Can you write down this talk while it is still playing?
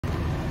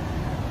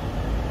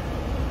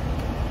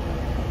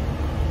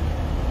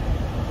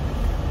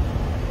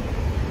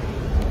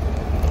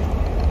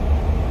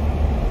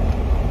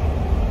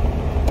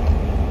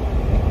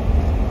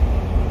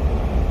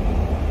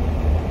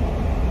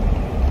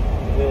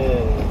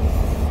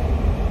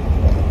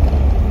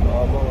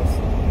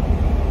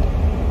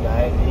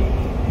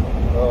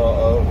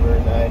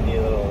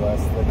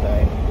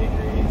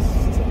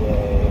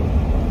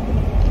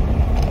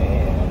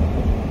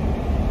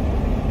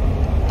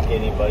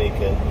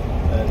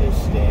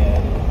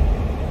understand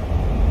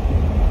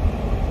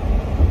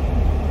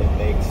it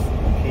makes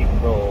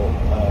people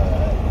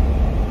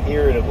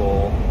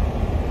irritable.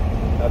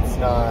 That's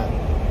not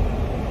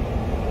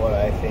what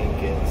I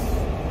think is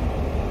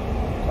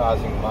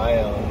causing my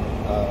own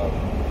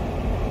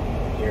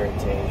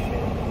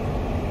irritation.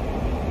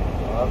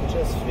 I'm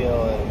just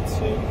feeling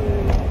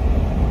super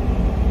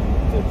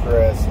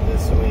depressed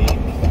this week.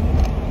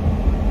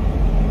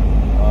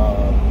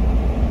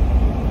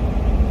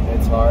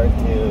 It's hard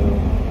to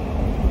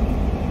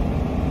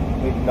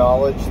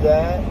acknowledge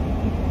that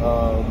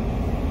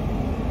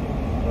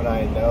when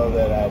I know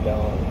that I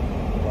don't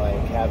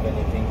have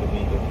anything to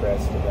be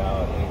depressed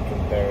about in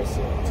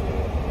comparison to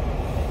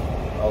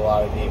a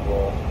lot of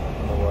people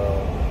in the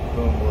world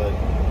who would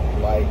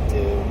like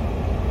to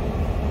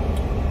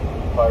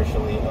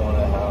partially own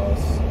a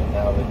house and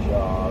have a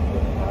job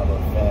and have a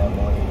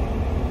family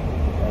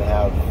and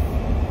have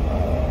a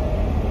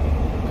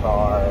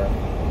car,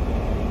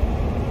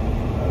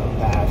 a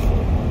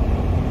passion.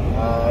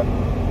 I'm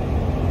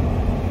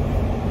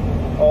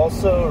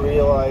also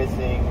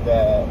realizing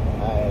that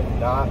I've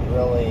not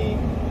really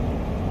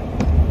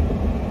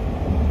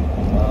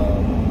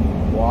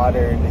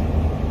watered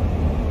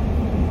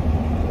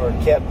or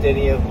kept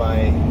any of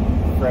my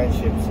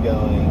friendships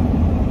going,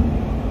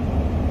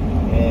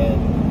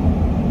 and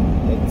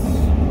it's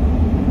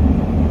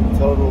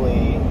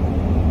totally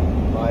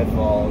my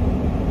fault,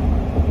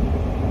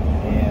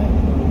 and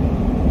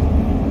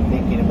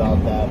thinking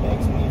about that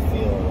makes me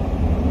feel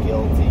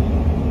guilty,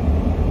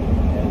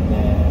 and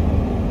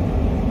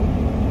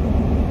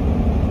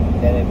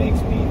then it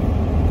makes me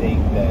think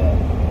that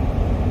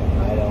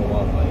I don't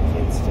want my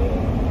kids to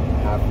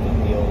have to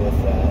deal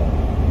with that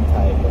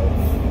type of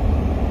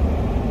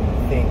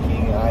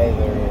thinking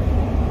either.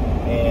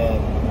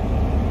 And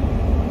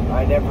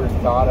I never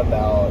thought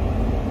about,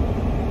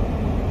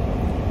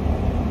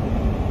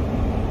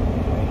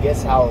 I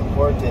guess, how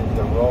important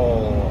the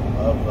role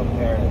of a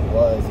parent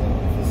was in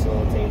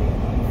facilitating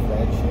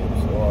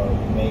friendships, or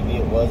maybe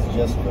it was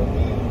just for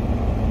me.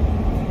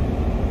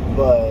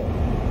 But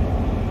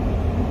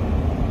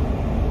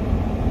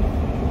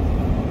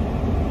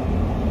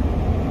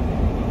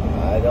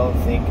I don't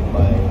think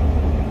my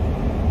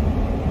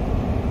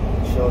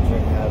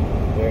children have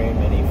very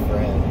many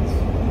friends,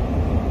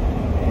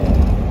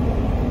 and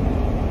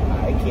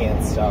I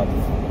can't stop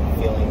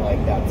feeling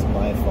like that's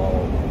my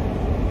fault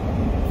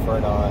for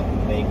not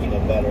making a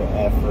better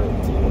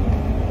effort to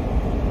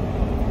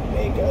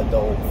make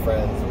adult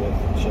friends with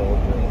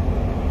children.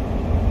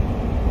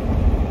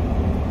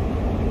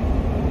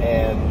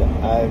 And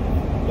I've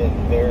been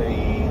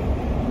very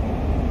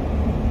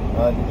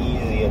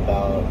uneasy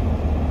about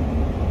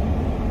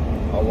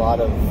a lot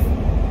of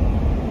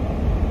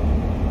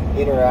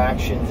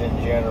interactions in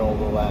general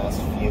the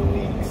last few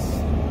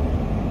weeks.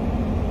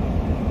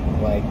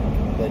 Like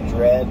the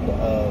dread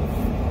of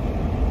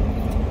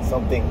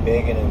something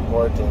big and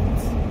important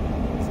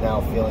is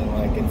now feeling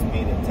like it's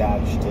being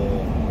attached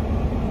to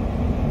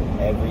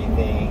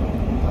everything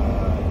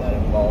that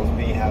involves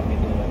me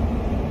having to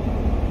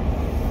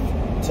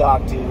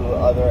talk to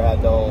other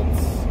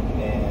adults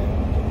and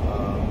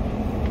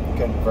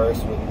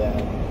converse with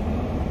them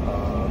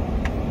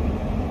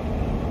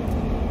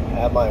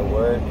at my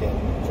work,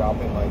 and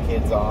dropping my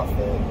kids off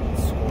at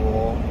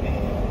school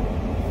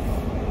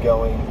and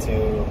going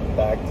to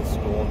back to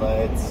school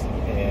nights,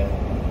 and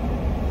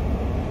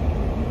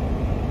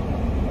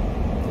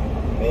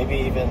maybe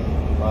even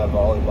my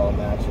volleyball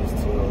matches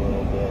too a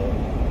little bit.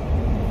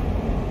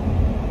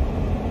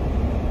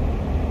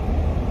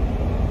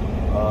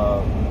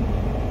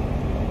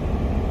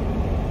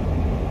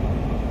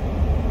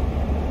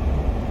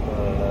 I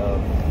don't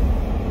know.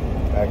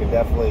 I could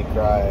definitely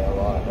cry a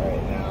lot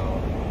right now,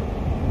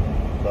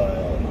 but I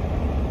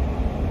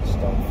just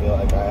don't feel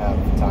like I have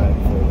time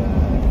for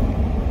that.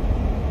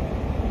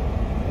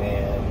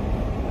 And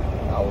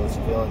I was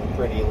feeling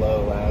pretty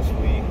low last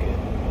week,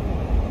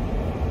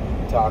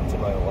 and talked to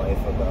my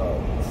wife about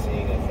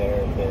seeing a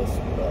therapist,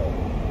 but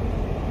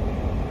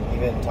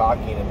even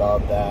talking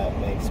about that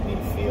makes me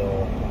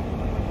feel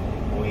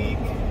weak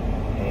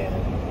and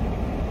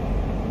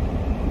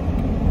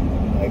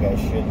like I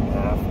shouldn't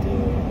have to,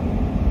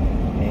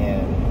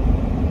 and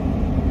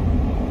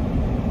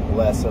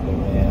less of a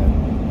man,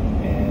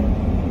 and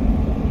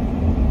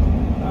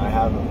I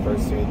haven't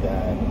pursued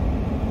that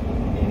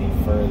any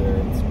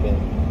further. It's been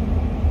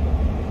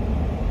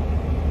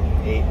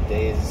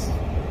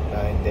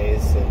 9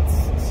 days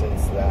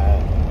since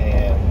that,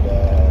 and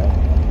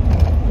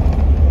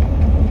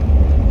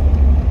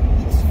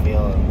just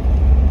feeling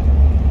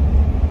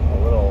a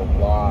little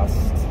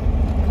lost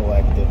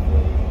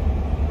collectively,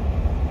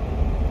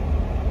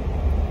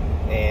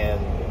 and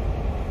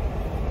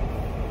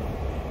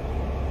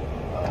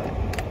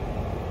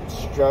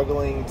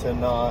struggling to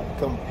not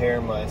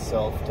compare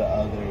myself to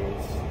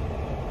others,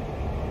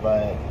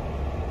 but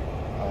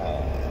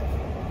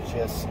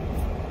just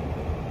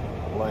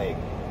like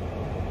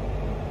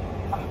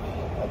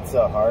that's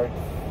a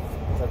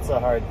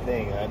hard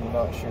thing. I'm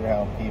not sure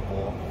how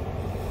people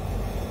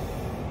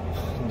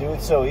do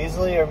it so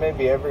easily, or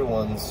maybe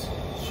everyone's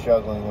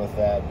struggling with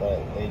that, but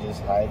they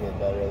just hide it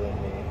better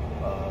than me.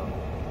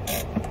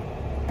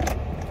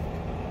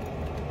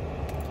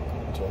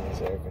 Turn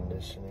this air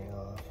conditioning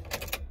off.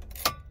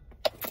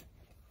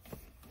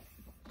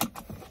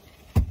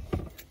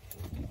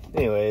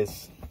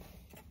 Anyways,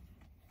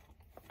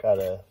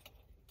 gotta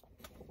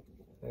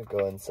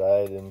go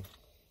inside and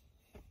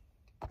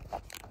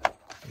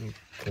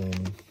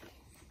clean